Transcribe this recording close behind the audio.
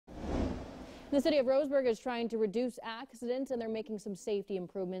The city of Roseburg is trying to reduce accidents, and they're making some safety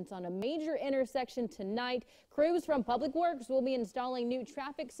improvements on a major intersection tonight. Crews from Public Works will be installing new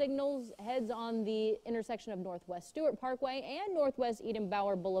traffic signals heads on the intersection of Northwest Stewart Parkway and Northwest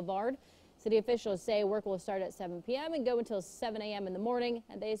Edenbower Blvd. City officials say work will start at 7 p.m. and go until 7 a.m. in the morning,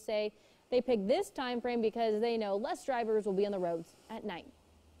 and they say they picked this time frame because they know less drivers will be on the roads at night.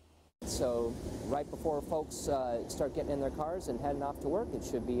 So right before folks start getting in their cars and heading off to work, it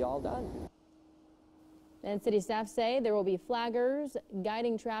should be all done. And city staff say there will be flaggers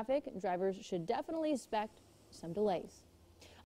guiding traffic. Drivers should definitely expect some delays.